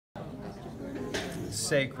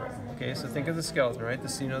sacral. Okay, so think of the skeleton, right?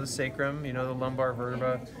 You know the sacrum, you know the lumbar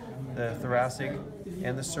vertebra, the thoracic,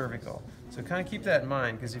 and the cervical. So kind of keep that in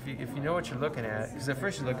mind, because if you know what you're looking at, because at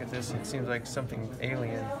first you look at this, it seems like something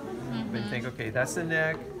alien, but you think, okay, that's the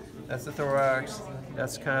neck, that's the thorax,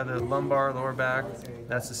 that's kind of the lumbar, lower back,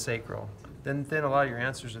 that's the sacral. Then a lot of your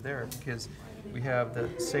answers are there, because we have the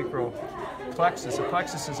sacral plexus. A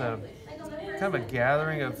plexus is a kind of a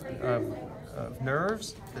gathering of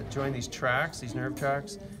nerves that join these tracts, these nerve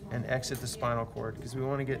tracts, and exit the spinal cord, because we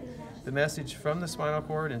want to get the message from the spinal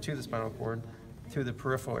cord and to the spinal cord through the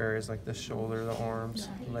peripheral areas like the shoulder, the arms,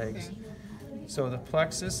 legs. So the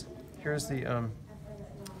plexus, here's the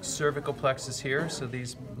cervical plexus here. So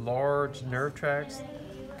these large nerve tracts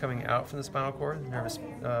coming out from the spinal cord,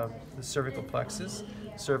 the cervical plexus,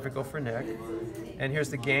 cervical for neck. And here's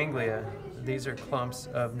the ganglia. These are clumps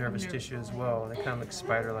of nervous tissue as well. They kind of look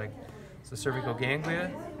spider-like. So cervical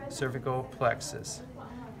ganglia, cervical plexus.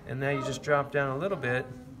 And now you just drop down a little bit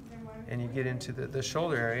and you get into the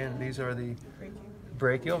shoulder area, and these are the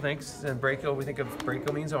brachial, thanks. And brachial, we think of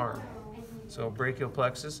brachial means arm. So brachial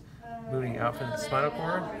plexus, moving out from the spinal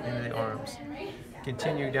cord into the arms.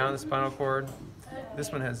 Continue down the spinal cord.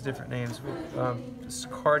 This one has different names.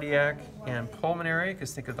 Cardiac and pulmonary,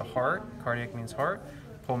 because think of the heart. Cardiac means heart,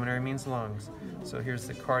 pulmonary means lungs. So here's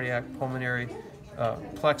the cardiac pulmonary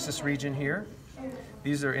plexus region here.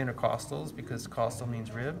 These are intercostals, because costal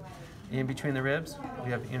means rib. In between the ribs,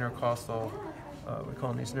 we have intercostal, we call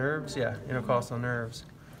them these nerves, yeah, intercostal nerves.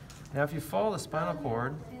 Now if you follow the spinal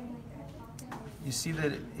cord, you see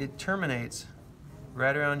that it terminates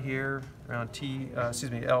right around here, around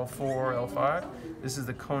L4, L5. This is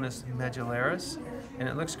the conus medullaris, and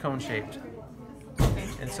it looks cone-shaped.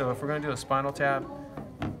 And so if we're going to do a spinal tap,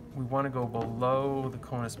 we want to go below the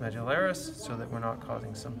conus medullaris so that we're not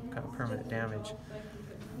causing some kind of permanent damage.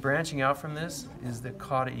 Branching out from this is the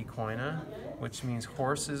cauda equina, which means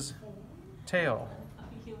horse's tail.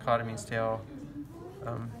 Cauda means tail.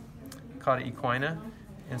 Cauda equina.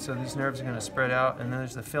 And so these nerves are going to spread out, and then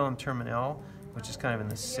there's the filum terminale, which is kind of in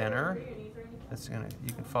the center.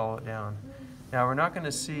 You can follow it down. Now we're not going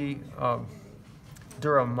to see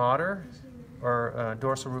dura mater or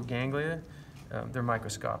dorsal root ganglia. They're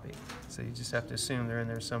microscopic, so you just have to assume they're in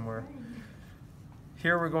there somewhere.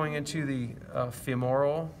 Here we're going into the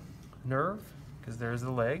femoral nerve, because there's the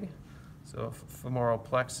leg. So femoral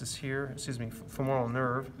plexus here, femoral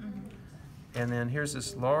nerve. And then here's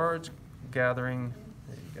this large gathering,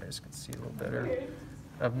 you guys can see a little better,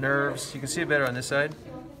 of nerves. You can see it better on this side,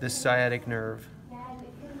 this sciatic nerve.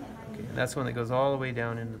 Okay, and that's one that goes all the way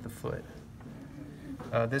down into the foot.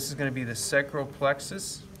 This is going to be the sacral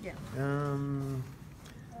plexus. Yeah.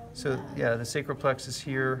 So yeah, the sacral plexus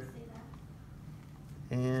here,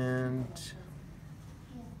 and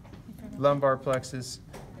lumbar plexus,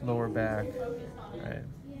 lower back. Right.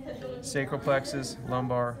 Sacral plexus,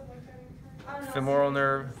 lumbar, femoral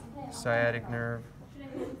nerve, sciatic nerve.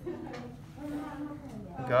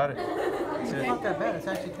 Got it. It's not that bad. It's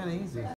actually kind of easy.